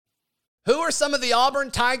are some of the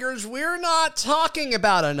Auburn Tigers we're not talking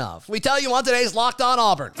about enough? We tell you on today's Locked On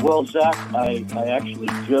Auburn. Well, Zach, I actually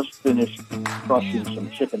just finished crushing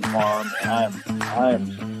some chicken farm, and I am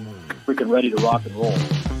freaking ready to rock and roll.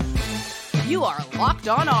 You are Locked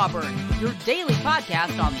On Auburn, your daily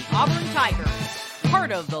podcast on the Auburn Tigers.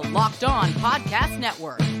 Part of the Locked On Podcast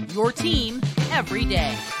Network, your team every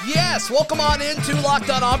day. Yes, welcome on into Locked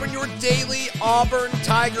On Auburn, your daily Auburn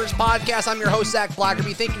Tigers podcast. I'm your host, Zach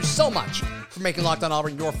Blackerby. Thank you so much for making Locked On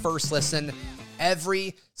Auburn your first listen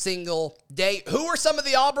every single day. Who are some of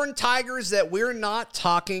the Auburn Tigers that we're not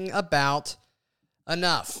talking about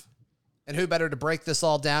enough? And who better to break this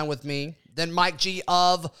all down with me than Mike G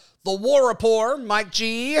of The War Report. Mike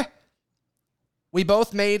G, we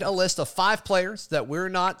both made a list of 5 players that we're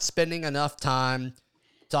not spending enough time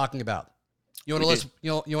talking about. You want to list?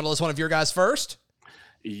 You want to list one of your guys first?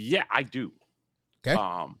 Yeah, I do. Okay.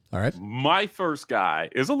 All right. My first guy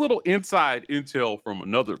is a little inside intel from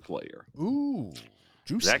another player. Ooh,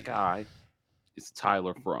 juicy. That guy is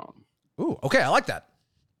Tyler Fromm. Ooh, okay, I like that.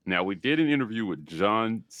 Now, we did an interview with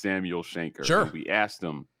John Samuel Shanker. Sure. And we asked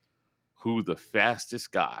him who the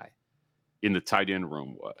fastest guy in the tight end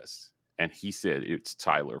room was. And he said it's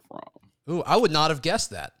Tyler Fromm. Ooh, I would not have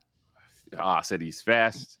guessed that. I said he's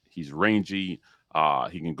fast, he's rangy,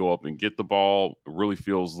 he can go up and get the ball. It really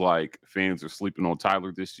feels like fans are sleeping on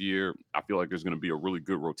Tyler this year. I feel like there's going to be a really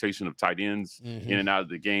good rotation of tight ends in and out of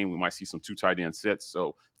the game. We might see some 2 tight end sets.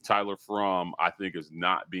 So Tyler Fromm, I think, is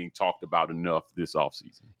not being talked about enough this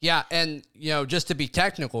offseason. Yeah, and, just to be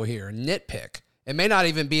technical here, nitpick, it may not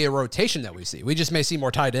even be a rotation that we see. We just may see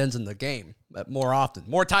more tight ends in the game more often.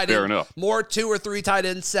 More tight ends. Fair enough. More 2 or 3 tight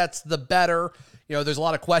end sets, the better. There's a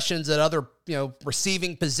lot of questions at other,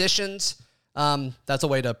 receiving positions. That's a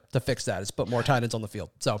way to fix that, is put more tight ends on the field.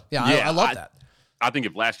 So, I love that. I think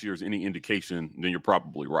if last year is any indication, then you're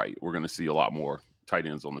probably right. We're going to see a lot more tight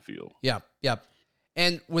ends on the field. Yeah.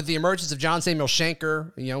 And with the emergence of John Samuel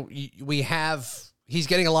Shanker, he's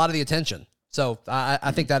getting a lot of the attention. So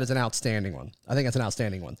I think that is an outstanding one.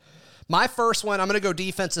 My first one, I'm going to go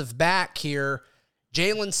defensive back here,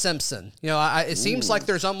 Jalen Simpson. It seems like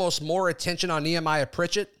there's almost more attention on Nehemiah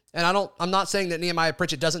Pritchett, and I'm not saying that Nehemiah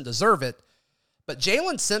Pritchett doesn't deserve it, but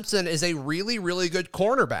Jalen Simpson is a really, really good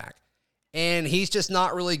cornerback, and he's just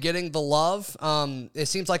not really getting the love. It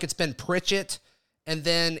seems like it's been Pritchett and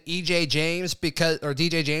then DJ James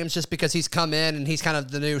just because he's come in and he's kind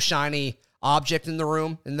of the new shiny object in the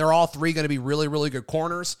room, and they're all 3 going to be really, really good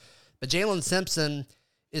corners. But Jalen Simpson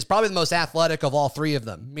is probably the most athletic of all 3 of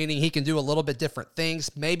them, meaning he can do a little bit different things,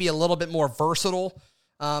 maybe a little bit more versatile,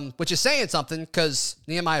 which is saying something because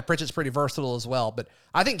Nehemiah Pritchett's pretty versatile as well. But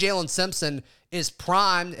I think Jalen Simpson is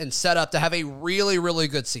primed and set up to have a really, really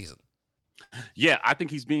good season. Yeah, I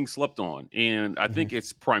think he's being slept on, and I think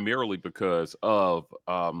it's primarily because of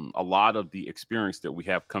a lot of the experience that we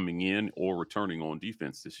have coming in or returning on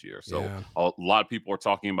defense this year. So a lot of people are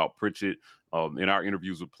talking about Pritchett. In our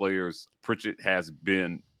interviews with players, Pritchett has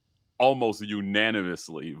been almost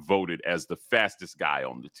unanimously voted as the fastest guy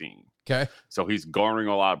on the team. Okay. So he's garnering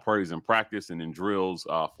a lot of praise in practice and in drills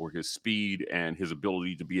for his speed and his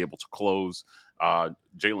ability to be able to close.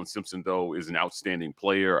 Jalen Simpson, though, is an outstanding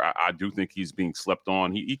player. I do think he's being slept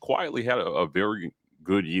on. He quietly had a very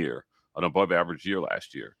good year, an above-average year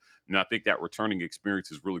last year. And I think that returning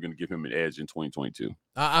experience is really going to give him an edge in 2022.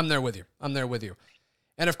 I'm there with you.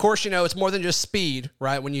 And, of course, it's more than just speed,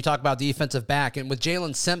 right, when you talk about defensive back. And with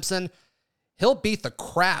Jalen Simpson, he'll beat the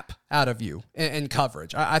crap out of you in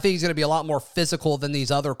coverage. I think he's going to be a lot more physical than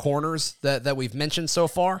these other corners that we've mentioned so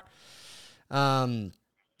far.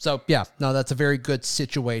 That's a very good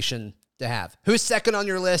situation to have. Who's second on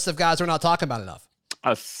your list of guys we're not talking about enough?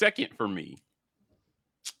 A second for me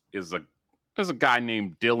is a guy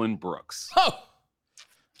named Dylan Brooks. Oh!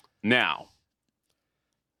 Now,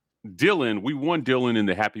 we won Dylan in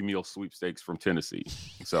the Happy Meal sweepstakes from Tennessee.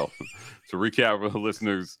 So to recap for the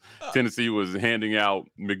listeners, Tennessee was handing out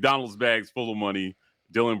McDonald's bags full of money.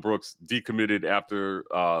 Dylan Brooks decommitted after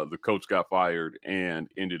the coach got fired and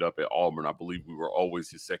ended up at Auburn. I believe we were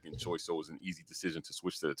always his second choice, so it was an easy decision to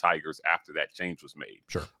switch to the Tigers after that change was made.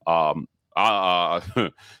 Sure.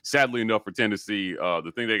 Sadly enough for Tennessee,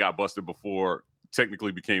 the thing they got busted before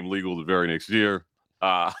technically became legal the very next year.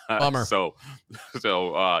 Bummer. So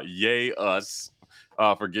yay us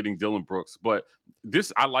for getting Dylan Brooks. But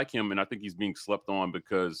I like him, and I think he's being slept on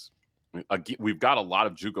because we've got a lot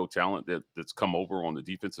of JUCO talent that's come over on the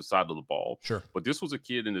defensive side of the ball. Sure. But this was a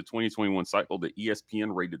kid in the 2021 cycle that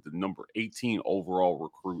ESPN rated the number 18 overall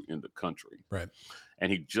recruit in the country. Right.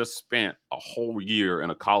 And he just spent a whole year in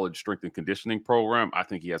a college strength and conditioning program. I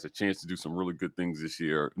think he has a chance to do some really good things this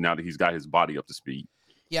year now that he's got his body up to speed.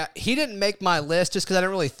 Yeah, he didn't make my list just because I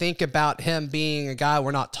didn't really think about him being a guy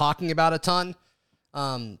we're not talking about a ton.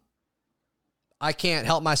 I can't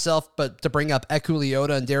help myself but to bring up Eku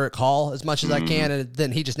Leota and Derek Hall as much as I can, and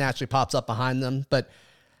then he just naturally pops up behind them. But,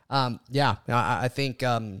 I think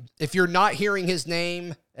if you're not hearing his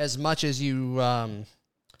name as much as you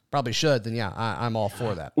probably should, then, I'm all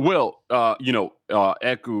for that. Well,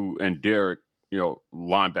 Eku and Derek,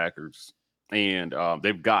 linebackers, and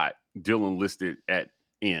they've got Dylan listed at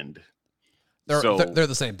end. They're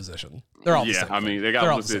the same position. They're all the same. I mean, they got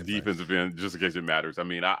him listed at defensive end just in case it matters. I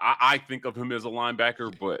mean, I think of him as a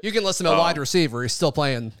linebacker, but you can list him at wide receiver. He's still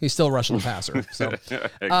playing. He's still rushing the passer. So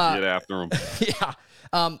get after him. Yeah.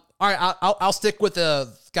 All right. I'll stick with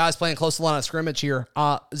the guys playing close to the line of scrimmage here.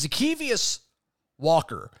 Zacchaeus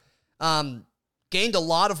Walker gained a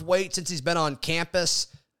lot of weight since he's been on campus,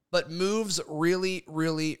 but moves really,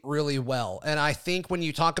 really, really well. And I think when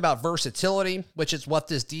you talk about versatility, which is what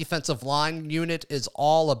this defensive line unit is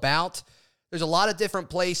all about, there's a lot of different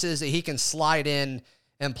places that he can slide in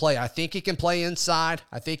and play. I think he can play inside.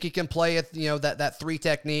 I think he can play at, that 3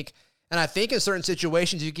 technique. And I think in certain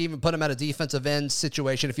situations, you can even put him at a defensive end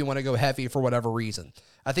situation if you want to go heavy for whatever reason.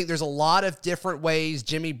 I think there's a lot of different ways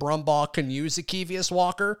Jimmy Brumbaugh can use Zacchaeus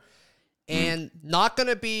Walker. And not going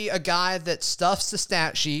to be a guy that stuffs the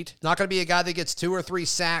stat sheet, not going to be a guy that gets 2 or 3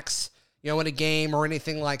 sacks, in a game or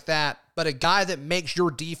anything like that, but a guy that makes your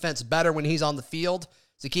defense better when he's on the field.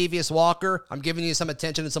 Zacchaeus Walker, I'm giving you some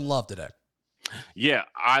attention and some love today. Yeah,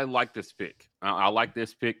 I like this pick. I like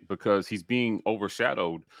this pick because he's being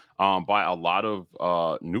overshadowed by a lot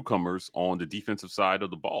of newcomers on the defensive side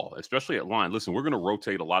of the ball, especially at line. Listen, we're going to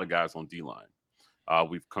rotate a lot of guys on D-line.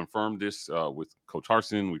 We've confirmed this with Coach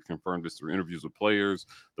Harsin. We've confirmed this through interviews with players.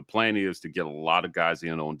 The plan is to get a lot of guys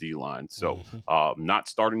in on D-line. So not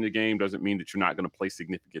starting the game doesn't mean that you're not going to play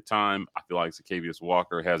significant time. I feel like Zacchaeus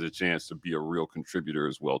Walker has a chance to be a real contributor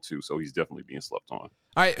as well, too. So he's definitely being slept on. All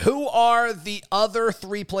right, who are the other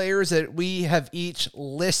 3 players that we have each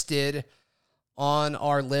listed on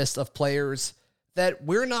our list of players that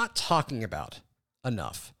we're not talking about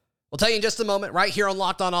enough? We'll tell you in just a moment right here on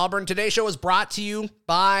Locked On Auburn. Today's show is brought to you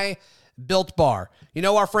by Built Bar.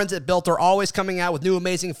 Our friends at Built are always coming out with new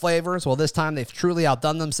amazing flavors. Well, this time they've truly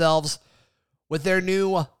outdone themselves with their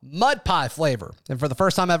new Mud Pie flavor. And for the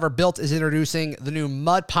first time ever, Built is introducing the new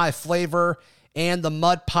Mud Pie flavor and the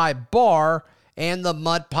Mud Pie Bar and the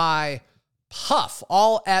Mud Pie Puff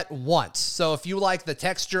all at once. So if you like the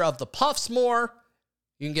texture of the puffs more,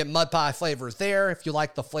 you can get Mud Pie flavors there. If you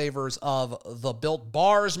like the flavors of the Built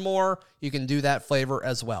Bars more, you can do that flavor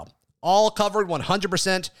as well. All covered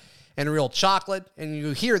 100% in real chocolate. And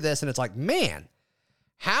you hear this and it's like, man,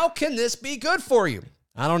 how can this be good for you?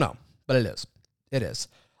 I don't know, but it is. It is.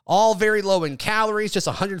 All very low in calories, just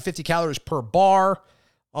 150 calories per bar,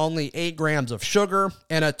 only 8 grams of sugar,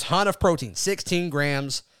 and a ton of protein, 16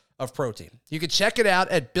 grams of protein. You can check it out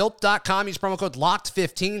at Built.com. Use promo code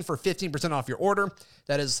LOCKED15 for 15% off your order.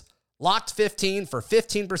 That is LOCKED15 for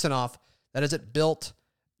 15% off. That is at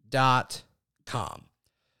Built.com.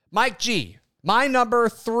 Mike G, my number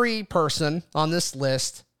 3 person on this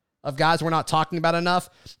list of guys we're not talking about enough,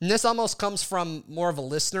 and this almost comes from more of a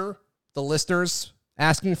listener, the listeners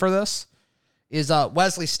asking for this, is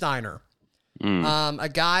Wesley Steiner. A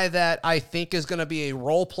guy that I think is going to be a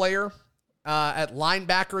role player at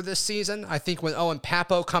linebacker this season. I think with Owen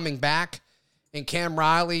Papo coming back and Cam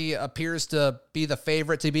Riley appears to be the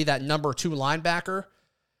favorite to be that number 2 linebacker,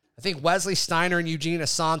 I think Wesley Steiner and Eugene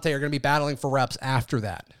Asante are going to be battling for reps after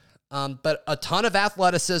that. But a ton of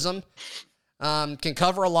athleticism, can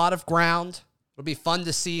cover a lot of ground. It'll be fun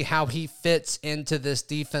to see how he fits into this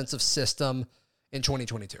defensive system in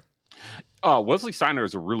 2022. Wesley Steiner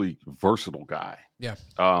is a really versatile guy. Yeah.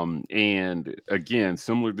 And again,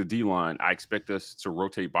 similar to D-line, I expect us to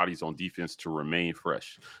rotate bodies on defense to remain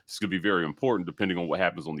fresh. This is going to be very important depending on what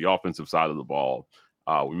happens on the offensive side of the ball.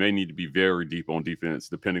 We may need to be very deep on defense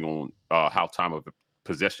depending on how time of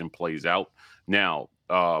possession plays out. Now,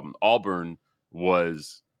 Auburn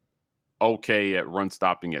was okay at run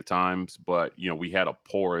stopping at times, but we had a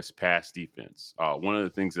porous pass defense. One of the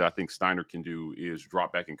things that I think Steiner can do is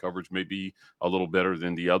drop back in coverage maybe a little better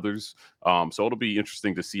than the others. So it'll be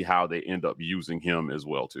interesting to see how they end up using him as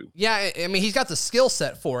well too. Yeah, I mean, he's got the skill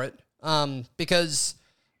set for it, because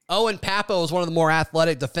Owen Pappo is one of the more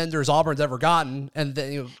athletic defenders Auburn's ever gotten, and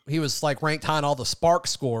then he was like ranked high in all the Spark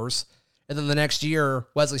scores. And then the next year,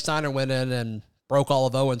 Wesley Steiner went in and broke all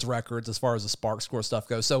of Owen's records as far as the Spark score stuff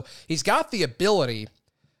goes. So he's got the ability.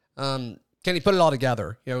 Can he put it all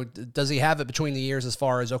together? Does he have it between the years as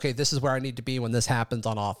far as, okay, this is where I need to be when this happens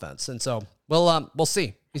on offense? And so we'll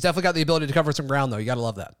see. He's definitely got the ability to cover some ground, though. You got to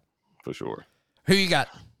love that. For sure. Who you got?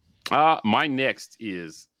 My next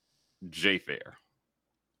is Jay Fair.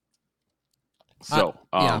 So,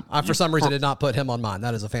 I for some reason did not put him on mine.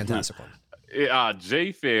 That is a fantastic one.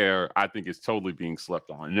 Jay Fair, I think, is totally being slept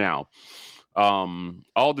on. Now,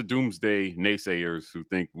 all the doomsday naysayers who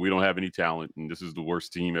think we don't have any talent and this is the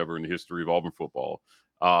worst team ever in the history of Auburn football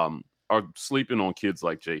are sleeping on kids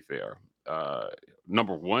like Jay Fair.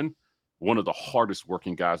 Number one of the hardest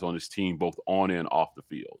working guys on his team, both on and off the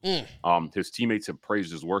field. His teammates have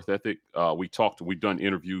praised his work ethic. We've done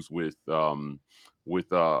interviews with the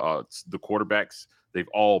quarterbacks. They've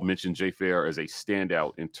all mentioned Jay Fair as a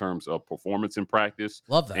standout in terms of performance in practice.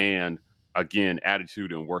 Love that. And again,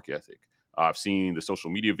 attitude and work ethic. I've seen the social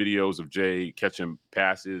media videos of Jay catching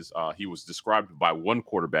passes. He was described by one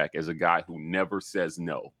quarterback as a guy who never says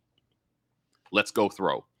no. Let's go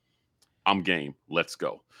throw. I'm game. Let's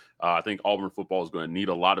go. I think Auburn football is going to need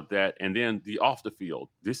a lot of that. And then the off the field,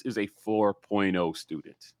 this is a 4.0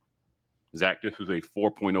 student. Zach, this is a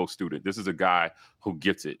 4.0 student. This is a guy who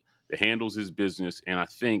gets it, that handles his business. And I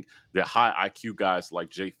think that high IQ guys like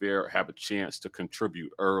Jay Fair have a chance to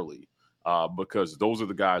contribute early because those are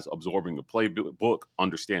the guys absorbing the playbook,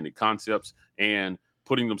 understanding concepts, and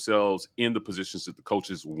putting themselves in the positions that the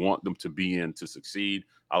coaches want them to be in to succeed.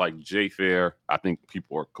 I like Jay Fair. I think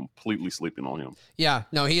people are completely sleeping on him. Yeah,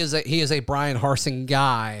 no, he is a Brian Harsin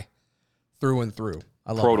guy through and through.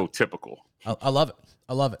 I love prototypical. I love it.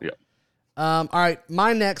 I love it. Yeah. All right,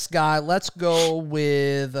 my next guy, let's go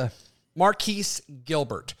with Marquise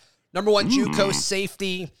Gilbert. Number one JUCO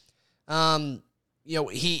safety.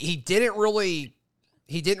 He didn't really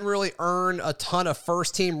earn a ton of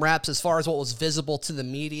first team reps as far as what was visible to the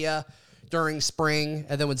media during spring.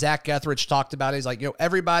 And then when Zach Gethridge talked about it, he's like,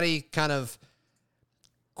 everybody kind of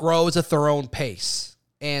grows at their own pace.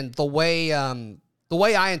 And the way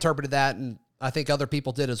I interpreted that, and I think other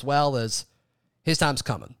people did as well, is his time's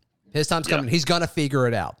coming. His time's coming. He's going to figure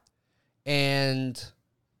it out. And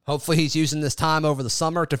hopefully he's using this time over the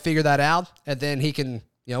summer to figure that out. And then he can,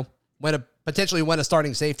 potentially win a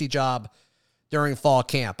starting safety job during fall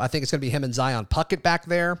camp. I think it's going to be him and Zion Puckett back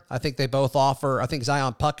there. I think they both offer. I think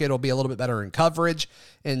Zion Puckett will be a little bit better in coverage,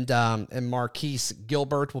 and Marquise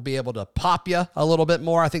Gilbert will be able to pop you a little bit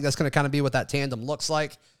more. I think that's going to kind of be what that tandem looks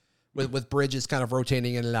like, with Bridges kind of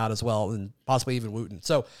rotating in and out as well, and possibly even Wooten.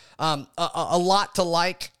 So a lot to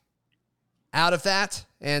like out of that.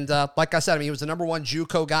 And like I said, he was the number one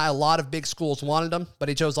JUCO guy. A lot of big schools wanted him, but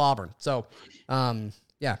he chose Auburn. So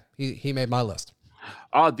he made my list.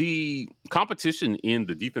 The competition in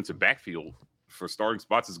the defensive backfield for starting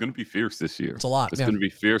spots is going to be fierce this year. It's a lot. It's going to be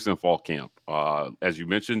fierce in fall camp. As you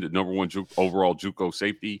mentioned, the number one overall JUCO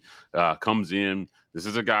safety comes in. This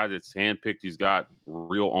is a guy that's handpicked. He's got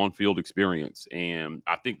real on-field experience, and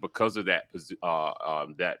I think because of that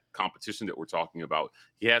that competition that we're talking about,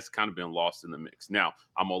 he has kind of been lost in the mix. Now,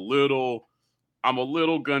 I'm a little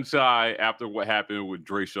gun shy after what happened with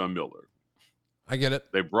Drayshawn Miller. I get it.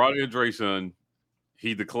 They brought in Drayshawn.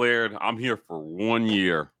 He declared, "I'm here for 1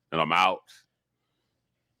 year and I'm out."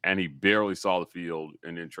 And he barely saw the field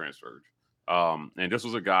and then transferred. And this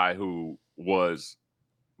was a guy who was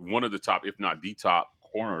one of the top, if not the top,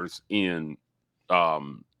 corners in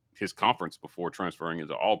his conference before transferring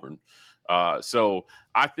into Auburn. So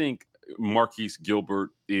I think Marquise Gilbert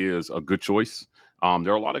is a good choice.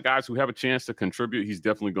 There are a lot of guys who have a chance to contribute. He's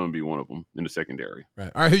definitely going to be one of them in the secondary.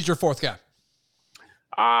 Right. All right. Who's your fourth guy?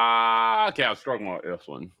 Okay, I was struggling on this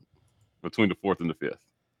one between the fourth and the fifth.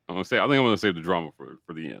 I think I'm going to save the drama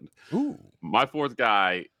for the end. Ooh. My fourth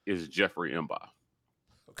guy is Jeffrey M'ba.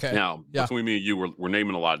 Okay. Now, between me and you, we're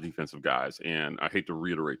naming a lot of defensive guys, and I hate to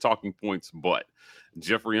reiterate talking points, but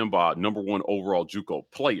Jeffrey M'ba, number one overall JUCO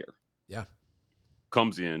player,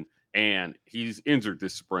 comes in, and he's injured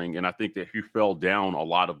this spring, and I think that he fell down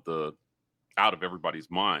out of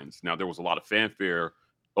everybody's minds. Now, there was a lot of fanfare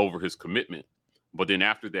over his commitment, but then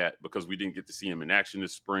after that, because we didn't get to see him in action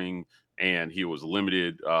this spring, and he was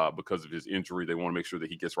limited because of his injury, they want to make sure that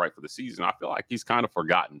he gets right for the season. I feel like he's kind of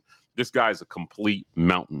forgotten. This guy is a complete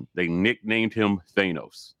mountain. They nicknamed him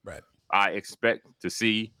Thanos. Right. I expect to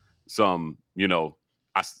see I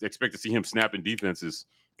expect to see him snapping defenses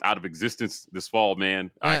out of existence this fall,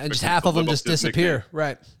 man. And just half of them just disappear.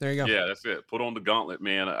 Right. There you go. Yeah, that's it. Put on the gauntlet,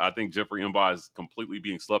 man. I think Jeffrey M'ba is completely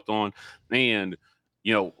being slept on. And,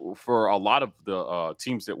 for a lot of the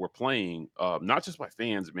teams that we're playing, not just by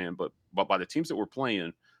fans, man, but by the teams that we're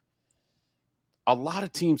playing, a lot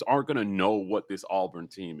of teams aren't going to know what this Auburn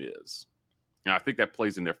team is. And I think that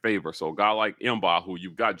plays in their favor. So a guy like M'ba, who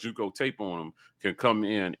you've got JUCO tape on him, can come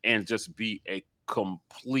in and just be a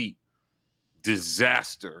complete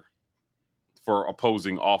disaster for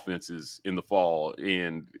opposing offenses in the fall.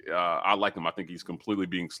 And I like him. I think he's completely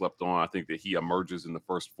being slept on. I think that he emerges in the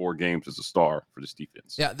first 4 games as a star for this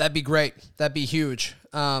defense. Yeah, that'd be great. That'd be huge.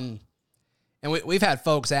 And we've had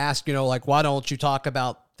folks ask, why don't you talk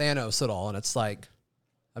about Thanos at all? And it's like,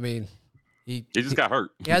 I mean, he just got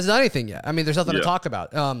hurt. He hasn't done anything yet. I mean, there's nothing to talk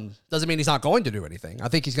about. Doesn't mean he's not going to do anything. I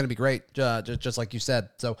think he's going to be great, just like you said.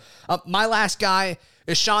 So my last guy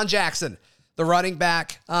is Sean Jackson, the running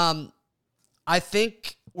back. I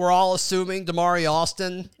think we're all assuming Damari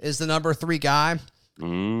Alston is the number 3 guy.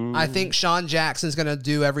 I think Sean Jackson's going to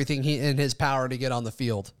do everything in his power to get on the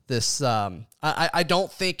field. I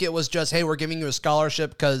don't think it was just, hey, we're giving you a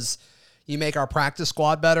scholarship because you make our practice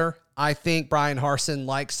squad better. I think Brian Harsin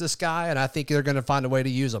likes this guy, and I think they're going to find a way to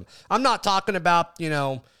use him. I'm not talking about,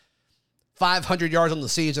 500 yards on the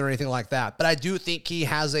season or anything like that, but I do think he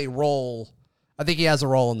has a role. I think he has a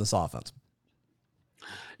role in this offense.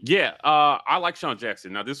 Yeah, I like Sean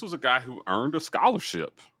Jackson. Now, this was a guy who earned a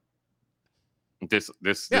scholarship. That's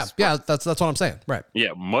what I'm saying. Right.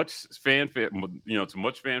 Yeah, much fanfare, to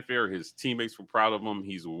much fanfare. His teammates were proud of him.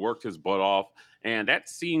 He's worked his butt off. And that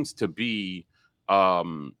seems to be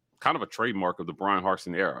kind of a trademark of the Brian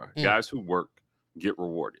Harsin era. Guys who work get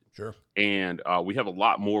rewarded. Sure. And we have a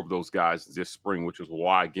lot more of those guys this spring, which is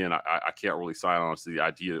why, again, I can't really sign on to the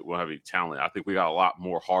idea that we'll have any talent. I think we got a lot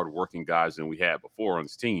more hardworking guys than we had before on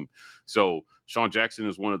this team. So Sean Jackson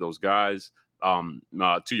is one of those guys.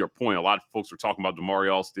 To your point, a lot of folks were talking about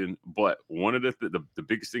Damari Alston, but one of the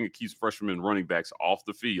biggest thing that keeps freshmen running backs off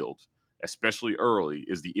the field, especially early,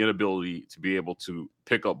 is the inability to be able to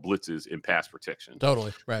pick up blitzes in pass protection.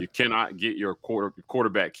 Totally, right. You cannot get your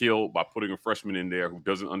quarterback killed by putting a freshman in there who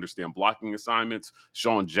doesn't understand blocking assignments.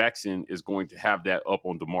 Sean Jackson is going to have that up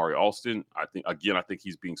on Damari Alston. I think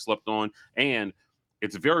he's being slept on. And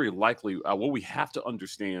it's very likely, what we have to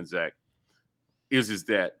understand, Zach, is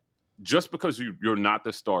that just because you're not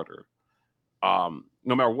the starter, no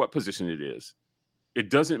matter what position it is, it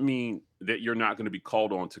doesn't mean that you're not going to be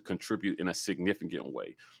called on to contribute in a significant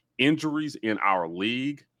way. Injuries in our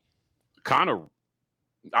league they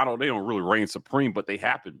don't really reign supreme, but they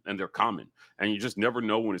happen and they're common. And you just never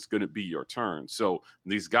know when it's going to be your turn. So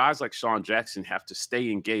these guys like Sean Jackson have to stay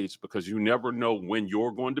engaged because you never know when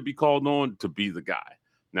you're going to be called on to be the guy.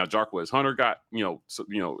 Now, Jarquez Hunter got,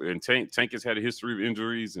 and Tank has had a history of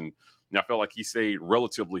injuries, and I felt like he stayed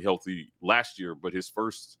relatively healthy last year, but his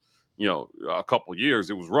first, a couple of years,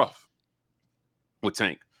 it was rough with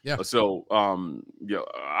Tank. Yeah. So,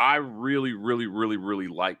 I really, really, really, really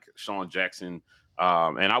like Sean Jackson,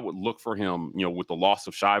 and I would look for him, with the loss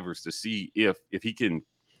of Shivers to see if he can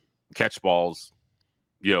catch balls,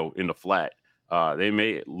 in the flat. They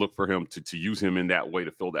may look for him to use him in that way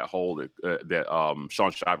to fill that hole that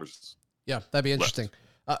Sean Shivers. Yeah, that'd be interesting.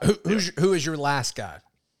 Who is your last guy?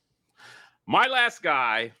 My last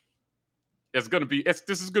guy is going to be.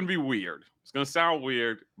 This is going to be weird. It's going to sound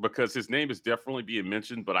weird because his name is definitely being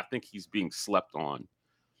mentioned, but I think he's being slept on,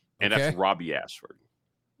 and that's Robbie Ashford.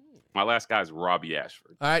 My last guy is Robbie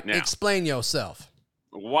Ashford. All right, now, explain yourself.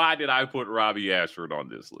 Why did I put Robbie Ashford on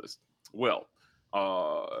this list? Well,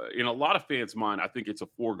 in a lot of fans' mind, I think it's a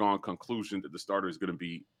foregone conclusion that the starter is going to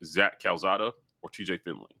be Zach Calzada or TJ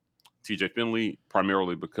Finley. TJ Finley,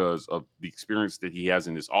 primarily because of the experience that he has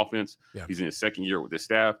in this offense. Yeah. He's in his second year with this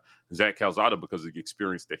staff. Zach Calzada because of the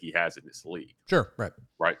experience that he has in this league. Sure, right.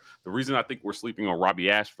 Right. The reason I think we're sleeping on Robbie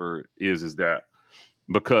Ashford is that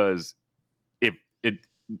because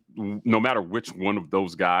no matter which one of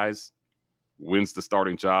those guys wins the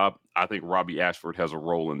starting job, I think Robbie Ashford has a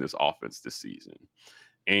role in this offense this season.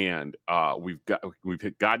 And we've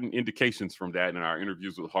gotten indications from that in our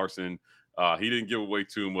interviews with Harsin. He didn't give away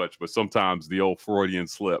too much, but sometimes the old Freudian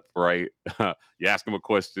slip, right? You ask him a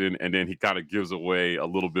question, and then he kind of gives away a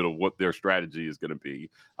little bit of what their strategy is going to be.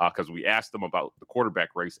 Because we asked him about the quarterback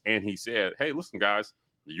race, and he said, hey, listen, guys,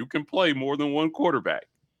 you can play more than one quarterback.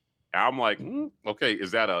 And I'm like, okay,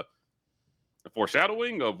 is that a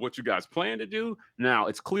foreshadowing of what you guys plan to do? Now,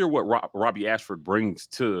 it's clear what Robbie Ashford brings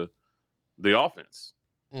to the offense.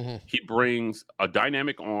 Mm-hmm. He brings a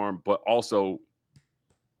dynamic arm, but also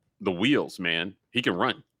the wheels, man. He can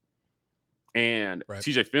run. And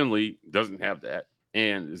TJ Finley doesn't have that.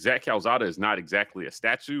 And Zach Calzada is not exactly a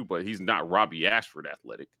statue, but he's not Robbie Ashford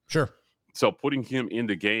athletic. Sure. So putting him in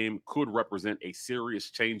the game could represent a serious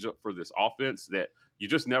changeup for this offense that you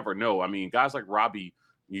just never know. I mean, guys like Robbie,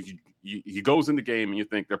 he goes in the game and you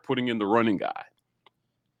think they're putting in the running guy.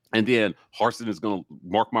 And then Harsin is going to,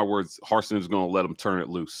 mark my words, Harsin is going to let him turn it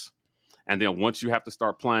loose. And then once you have to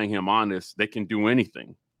start playing him on this, they can do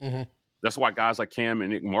anything. Mm-hmm. That's why guys like Cam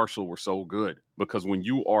and Nick Marshall were so good, because when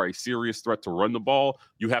you are a serious threat to run the ball,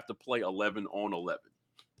 you have to play 11 on 11.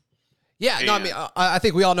 Yeah, no, I mean, I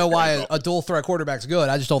think we all know why a dual threat quarterback's good.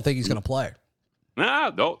 I just don't think he's going to play.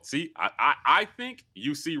 Nah, don't. See, I think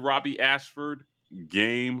you see Robbie Ashford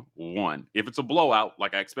game one. If it's a blowout,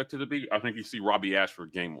 like I expect it to be, I think you see Robbie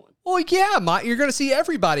Ashford game one. Well, yeah, you're going to see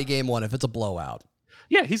everybody game one if it's a blowout.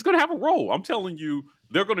 Yeah, he's going to have a role. I'm telling you,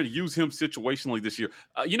 they're going to use him situationally this year.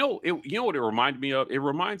 You know what it reminded me of? It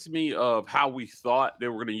reminds me of how we thought they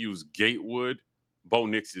were going to use Gatewood Bo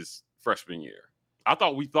Nix's freshman year. I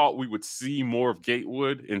thought we would see more of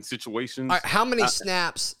Gatewood in situations. Right, how many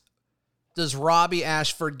snaps does Robbie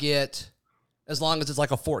Ashford get as long as it's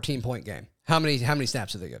like a 14-point game? How many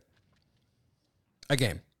snaps do they get a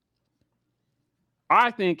game?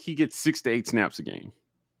 I think he gets 6 to 8 snaps a game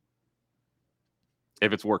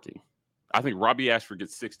if it's working. I think Robbie Ashford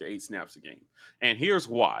gets 6 to 8 snaps a game. And here's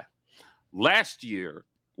why. Last year,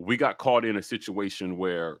 we got caught in a situation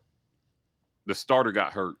where the starter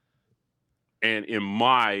got hurt. And in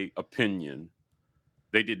my opinion,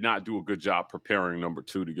 they did not do a good job preparing number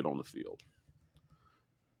 2 to get on the field.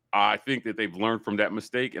 I think that they've learned from that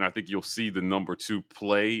mistake, and I think you'll see the number 2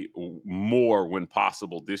 play more when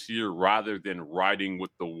possible this year rather than riding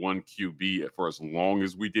with the 1 QB for as long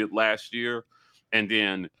as we did last year, and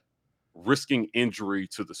then risking injury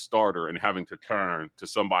to the starter and having to turn to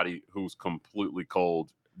somebody who's completely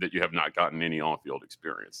cold that you have not gotten any on-field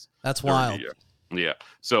experience. That's wild. Yeah.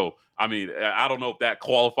 So, I mean, I don't know if that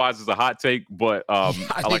qualifies as a hot take, but I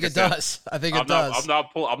think it does. I think it does.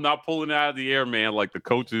 I'm not pulling it out of the air, man. Like the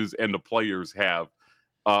coaches and the players have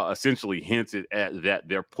essentially hinted at that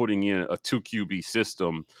they're putting in a 2 QB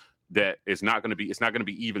system that is not going to be. It's not going to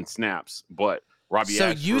be even snaps. But Robbie. So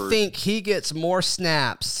Ashford, you think he gets more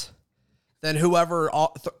snaps than whoever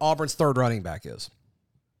Auburn's third running back is?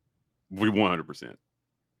 We 100%.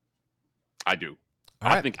 I do.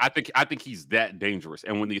 Right. I think he's that dangerous.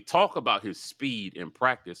 And when they talk about his speed in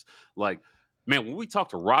practice, like, man, when we talked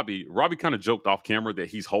to Robbie kind of joked off camera that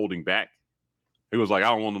he's holding back. He was like, I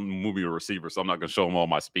don't want him to move me a receiver, so I'm not going to show him all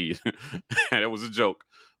my speed. And it was a joke.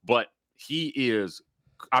 But he is,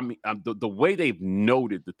 I mean, the way they've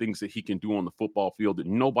noted the things that he can do on the football field that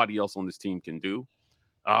nobody else on this team can do.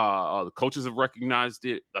 The coaches have recognized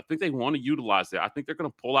it. I think they want to utilize that. I think they're going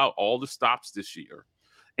to pull out all the stops this year.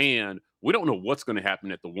 And we don't know what's going to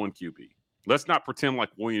happen at the 1 QB. Let's not pretend like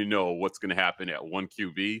we know what's going to happen at 1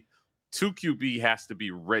 QB. 2 QB has to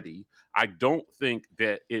be ready. I don't think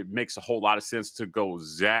that it makes a whole lot of sense to go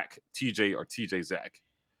Zach, TJ, or TJ, Zach.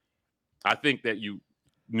 I think that your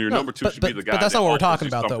number 2 should be the guy. But that's not what we're talking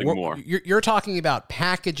about, though. You're talking about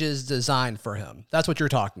packages designed for him. That's what you're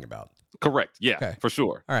talking about. Correct. Yeah, okay. For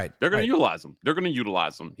sure. All right. They're going to utilize him. They're going to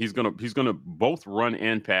utilize him. He's going to both run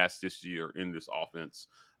and pass this year in this offense.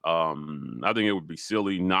 I think it would be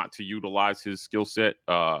silly not to utilize his skill set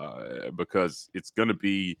because it's going to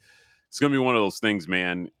be one of those things,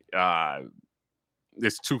 man.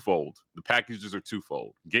 It's twofold. The packages are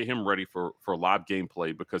twofold. Get him ready for live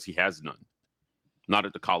gameplay because he has none. Not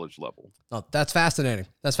at the college level. Oh, that's fascinating.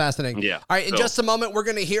 Yeah. All right. In just a moment, we're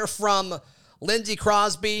going to hear from Lindsey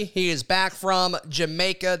Crosby. He is back from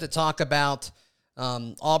Jamaica to talk about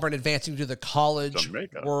Auburn advancing to the College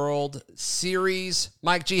World Series.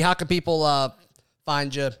 Mike G, how can people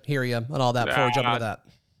find you, hear you, and all that before we jump into that?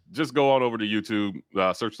 Just go on over to YouTube,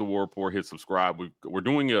 search The War Report, hit subscribe. We're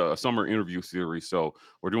doing a summer interview series, so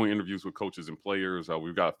we're doing interviews with coaches and players.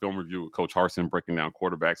 We've got a film review with Coach Harsin breaking down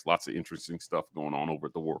quarterbacks. Lots of interesting stuff going on over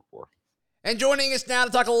at The War Report. And joining us now to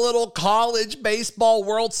talk a little College Baseball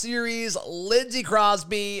World Series, Lindsey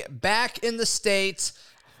Crosby, back in the States.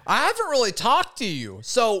 I haven't really talked to you.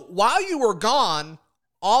 So while you were gone,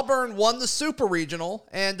 Auburn won the Super Regional,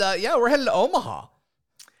 and we're headed to Omaha.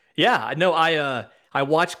 Yeah, no, I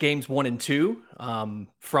watched games 1 and 2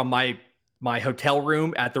 from my hotel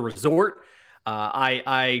room at the resort.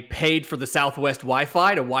 I paid for the Southwest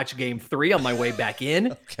Wi-Fi to watch game 3 on my way back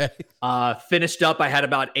in. Okay. Finished up. I had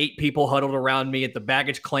about 8 people huddled around me at the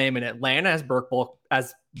baggage claim in Atlanta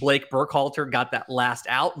as Blake Burkhalter got that last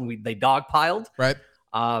out and they dogpiled. Right.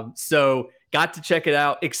 So got to check it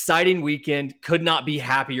out. Exciting weekend. Could not be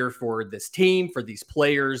happier for this team, for these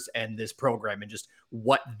players, and this program, and just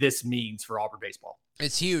what this means for Auburn baseball.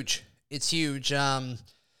 It's huge. It's huge.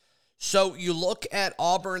 So you look at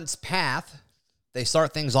Auburn's path. They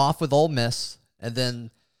start things off with Ole Miss, and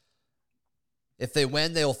then if they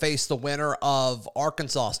win, they will face the winner of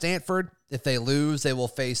Arkansas-Stanford. If they lose, they will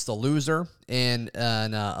face the loser in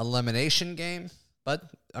an elimination game. But,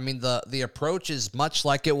 I mean, the approach is much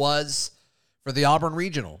like it was for the Auburn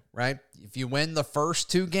Regional, right? If you win the first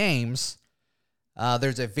 2 games,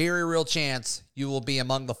 there's a very real chance you will be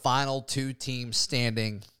among the final 2 teams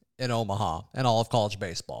standing in Omaha and all of college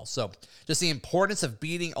baseball. So just the importance of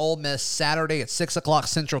beating Ole Miss Saturday at 6 o'clock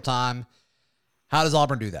Central Time. How does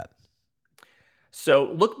Auburn do that?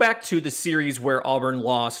 So look back to the series where Auburn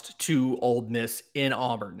lost to Ole Miss in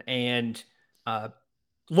Auburn and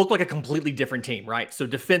looked like a completely different team, right? So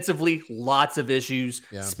defensively, lots of issues,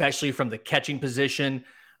 especially from the catching position.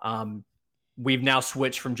 We've now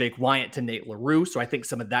switched from Jake Wyant to Nate LaRue, so I think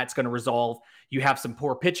some of that's going to resolve. You have some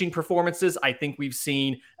poor pitching performances. I think we've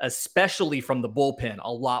seen, especially from the bullpen,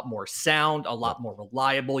 a lot more sound, a lot more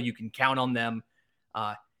reliable. You can count on them.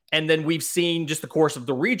 And then we've seen just the course of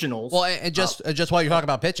the regionals. Well, and just while you're talking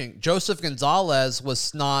about pitching, Joseph Gonzalez was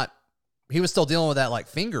still dealing with that like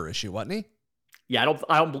finger issue, wasn't he? Yeah,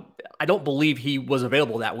 I don't believe he was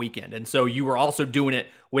available that weekend. And so you were also doing it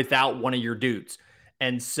without one of your dudes.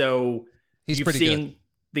 And so he's you've pretty seen good.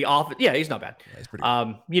 The offense. Yeah, he's not bad. Yeah, he's pretty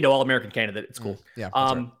good. All-American candidate. It's cool. Yeah.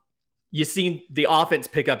 Right. You've seen the offense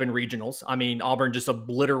pick up in regionals. I mean, Auburn just scored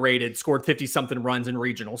 50-something runs in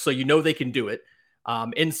regionals. So they can do it.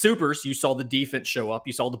 In supers, you saw the defense show up.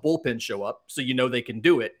 You saw the bullpen show up. So they can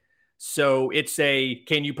do it. So it's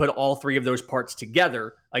can you put all 3 of those parts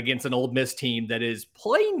together against an Ole Miss team that is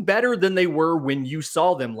playing better than they were when you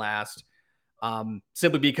saw them last,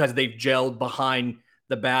 simply because they've gelled behind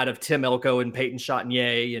the bat of Tim Elko and Peyton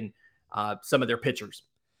Chatagnier and some of their pitchers.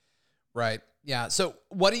 Right. Yeah. So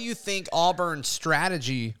what do you think Auburn's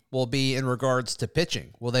strategy will be in regards to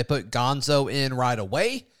pitching? Will they put Gonzo in right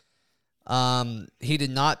away? He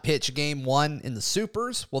did not pitch game 1 in the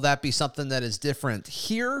supers. Will that be something that is different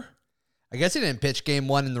here? I guess he didn't pitch game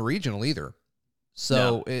 1 in the regional either.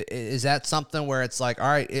 So no. Is that something where it's like, all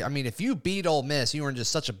right, I mean, if you beat Ole Miss, you are in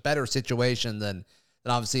just such a better situation than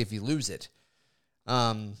obviously if you lose it.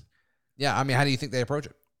 Yeah, I mean, how do you think they approach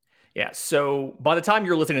it? Yeah, so by the time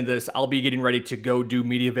you're listening to this, I'll be getting ready to go do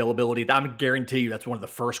media availability. I'm guarantee you that's one of the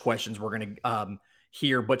first questions we're going to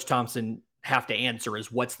hear Butch Thompson have to answer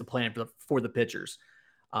is what's the plan for the pitchers.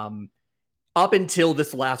 Up until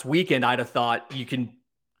this last weekend, I'd have thought you can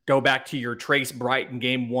go back to your Trace Bright in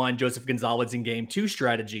game 1, Joseph Gonzalez in game 2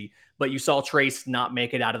 strategy, but you saw Trace not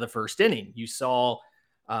make it out of the first inning. You saw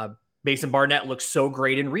Mason Barnett look so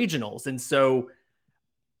great in regionals. And so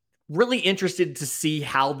really interested to see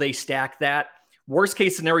how they stack that. Worst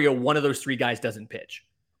case scenario, one of those 3 guys doesn't pitch.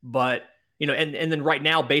 But, and then right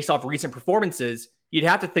now, based off recent performances, you'd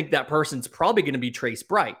have to think that person's probably going to be Trace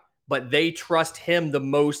Bright, but they trust him the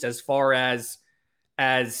most as far as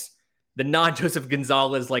the non-Joseph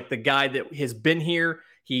Gonzalez, like the guy that has been here.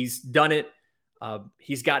 He's done it.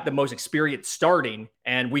 He's got the most experience starting,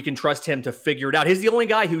 and we can trust him to figure it out. He's the only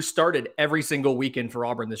guy who started every single weekend for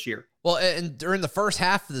Auburn this year. Well, and during the first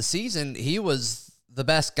half of the season, he was the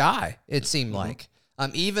best guy, it seemed like.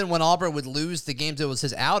 Even when Auburn would lose the games, it was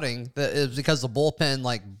his outing. It was because the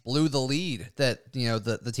bullpen blew the lead that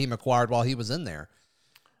the team acquired while he was in there,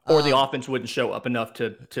 or the offense wouldn't show up enough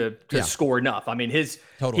to score enough. I mean,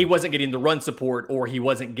 he wasn't getting the run support, or he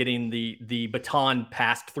wasn't getting the baton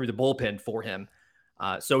passed through the bullpen for him.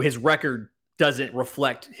 So his record doesn't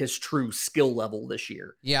reflect his true skill level this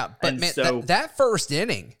year. Yeah, but that first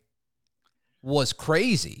inning was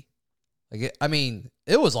crazy.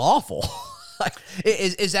 It was awful.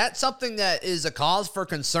 Is that something that is a cause for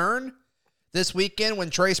concern this weekend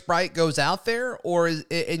when Trace Bright goes out there? Or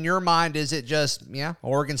in your mind, is it just,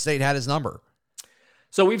 Oregon State had his number?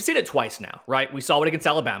 So we've seen it twice now, right? We saw it against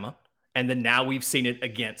Alabama, and then now we've seen it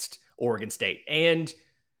against Oregon State. And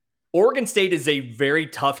Oregon State is a very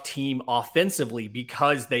tough team offensively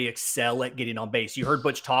because they excel at getting on base. You heard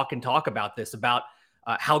Butch talk about this, about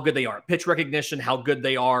how good they are at pitch recognition, how good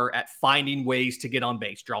they are at finding ways to get on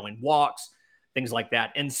base, drawing walks, things like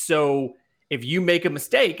that. And so if you make a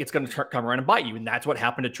mistake, it's going to come around and bite you. And that's what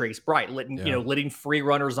happened to Trace Bright, letting free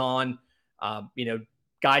runners on,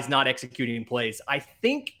 guys not executing plays. I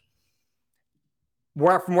think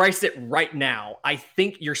from where I sit right now, I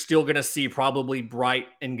think you're still going to see probably Bright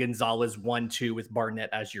and Gonzalez 1-2 with Barnett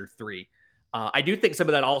as your 3. I do think some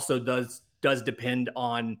of that also does depend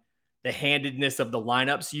on the handedness of the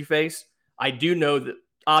lineups you face. I do know that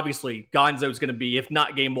obviously Gonzo is going to be, if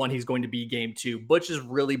not game 1, he's going to be game 2. Butch is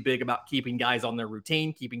really big about keeping guys on their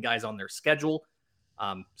routine, keeping guys on their schedule.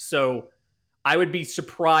 So I would be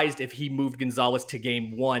surprised if he moved Gonzalez to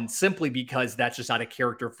game 1 simply because that's just out of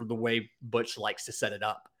character for the way Butch likes to set it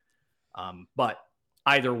up. But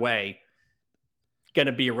either way, going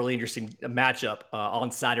to be a really interesting matchup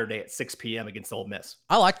on Saturday at 6 p.m. against Ole Miss.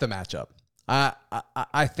 I like the matchup.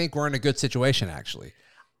 I think we're in a good situation, actually.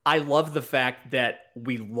 I love the fact that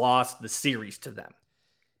we lost the series to them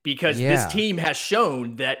because this team has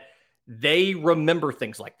shown that they remember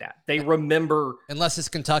things like that. They remember. Unless it's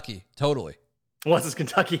Kentucky. Totally. Unless it's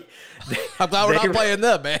Kentucky. I'm glad we're not playing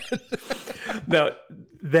them, man. No,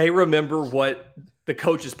 they remember what the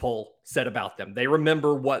coaches poll said about them. They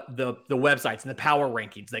remember what the websites and the power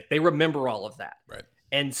rankings, like they remember all of that. Right.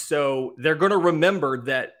 And so they're going to remember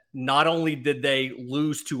that not only did they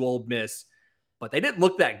lose to Ole Miss, but they didn't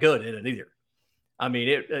look that good in it either. I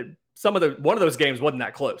mean, one of those games wasn't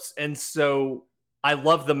that close. And so I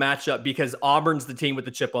love the matchup because Auburn's the team with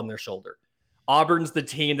the chip on their shoulder. Auburn's the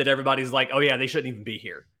team that everybody's like, oh yeah, they shouldn't even be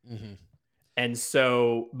here. Mm-hmm. And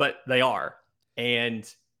so, but they are.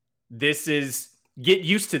 And get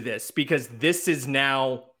used to this because this is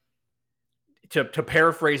now, to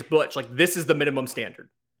paraphrase Butch, like this is the minimum standard.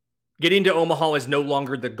 Getting to Omaha is no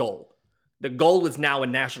longer the goal. The goal is now a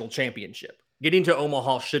national championship. Getting to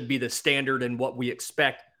Omaha should be the standard and what we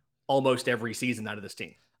expect almost every season out of this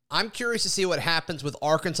team. I'm curious to see what happens with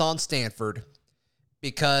Arkansas and Stanford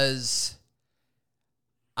because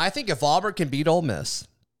I think if Auburn can beat Ole Miss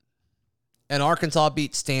and Arkansas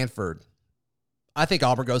beats Stanford, I think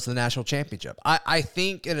Auburn goes to the national championship. I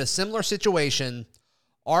think in a similar situation,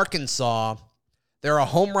 Arkansas, they're a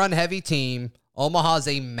home run heavy team. Omaha's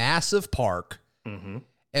a massive park. Mm-hmm.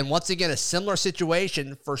 And once again, a similar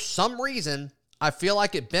situation. For some reason, I feel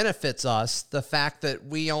like it benefits us, the fact that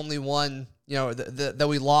we only won, that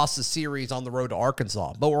we lost the series on the road to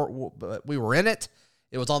Arkansas. But we were in it.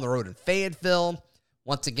 It was on the road in Fayetteville.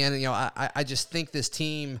 Once again, I just think this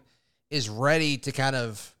team is ready to kind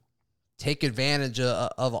of take advantage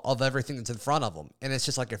of everything that's in front of them. And it's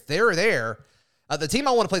just like if they're there, the team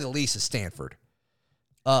I want to play the least is Stanford.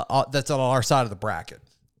 That's on our side of the bracket.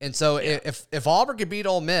 And so if Auburn can beat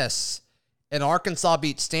Ole Miss and Arkansas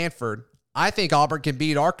beats Stanford, I think Auburn can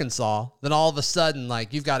beat Arkansas. Then all of a sudden,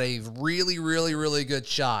 like you've got a really, really, really good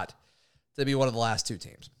shot to be one of the last 2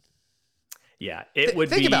 teams. Yeah,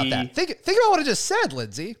 think about that. Think about what I just said,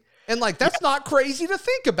 Lindsay. And like that's not crazy to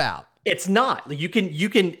think about. It's not. You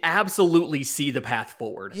can absolutely see the path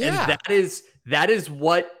forward. Yeah. And that is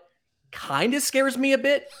what kind of scares me a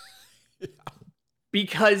bit.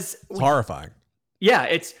 Because it's horrifying. Yeah,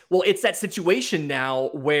 it's that situation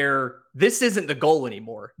now where this isn't the goal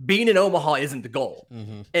anymore. Being in Omaha isn't the goal.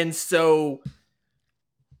 Mm-hmm. And so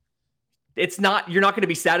you're not going to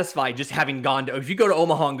be satisfied just having gone to, if you go to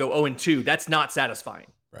Omaha and go 0-2, that's not satisfying.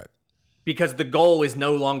 Right. Because the goal is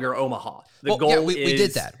no longer Omaha. The goal we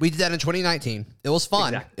did that. We did that in 2019. It was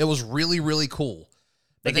fun. Exactly. It was really, really cool.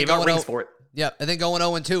 They gave out rings for it. Yeah. And then going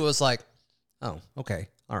 0-2, it was like, oh, okay.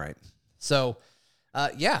 All right. So,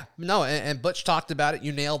 and Butch talked about it.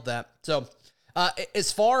 You nailed that. So,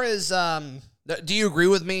 as far as, do you agree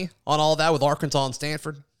with me on all that with Arkansas and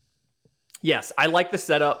Stanford? Yes, I like the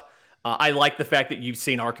setup. I like the fact that you've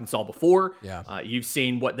seen Arkansas before. Yeah. You've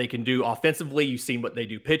seen what they can do offensively. You've seen what they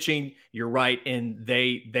do pitching. You're right, and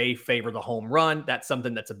they favor the home run. That's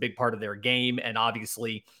something that's a big part of their game. And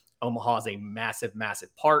obviously, Omaha is a massive,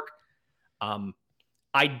 massive park.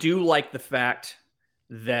 I do like the fact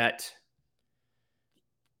that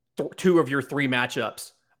 2 of your 3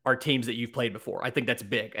 matchups are teams that you've played before. I think that's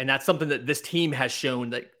big. And that's something that this team has shown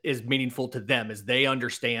that is meaningful to them, is they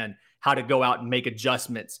understand how to go out and make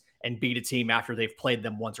adjustments and beat a team after they've played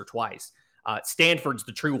them once or twice. Stanford's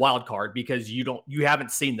the true wild card because you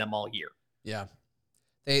haven't seen them all year. Yeah.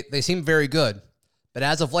 They seem very good. But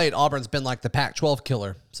as of late, Auburn's been like the Pac-12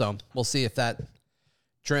 killer. So we'll see if that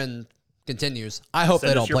trend continues. I hope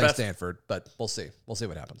they don't play Stanford, but we'll see. We'll see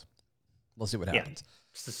what happens.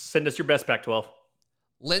 Send us your best Pac-12.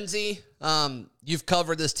 Lindsay, you've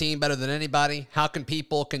covered this team better than anybody. How can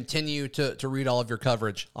people continue to read all of your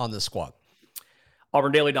coverage on this squad?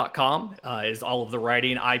 AuburnDaily.com is all of the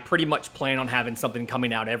writing. I pretty much plan on having something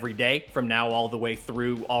coming out every day from now all the way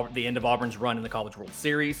through the end of Auburn's run in the College World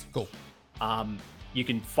Series. Cool. You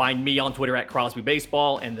can find me on Twitter at Crosby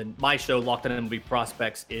Baseball, and then my show, Locked On MLB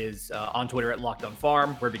Prospects, is on Twitter at Locked On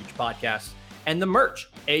Farm, wherever you get your podcasts, and the merch,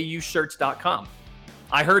 aushirts.com.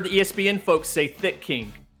 I heard the ESPN folks say Thick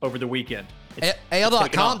King over the weekend.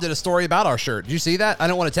 AL.com did a story about our shirt. Did you see that? I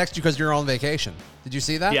don't want to text you because you're on vacation. Did you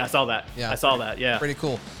see that? Yeah, I saw that. Yeah, I saw that. Yeah. Pretty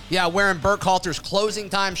cool. Yeah, wearing Burkhalter's closing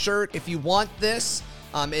time shirt. If you want this,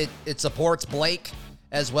 it supports Blake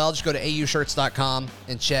as well. Just go to aushirts.com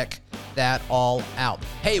and check that all out.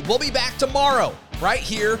 Hey, we'll be back tomorrow right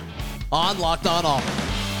here on Locked On Auburn.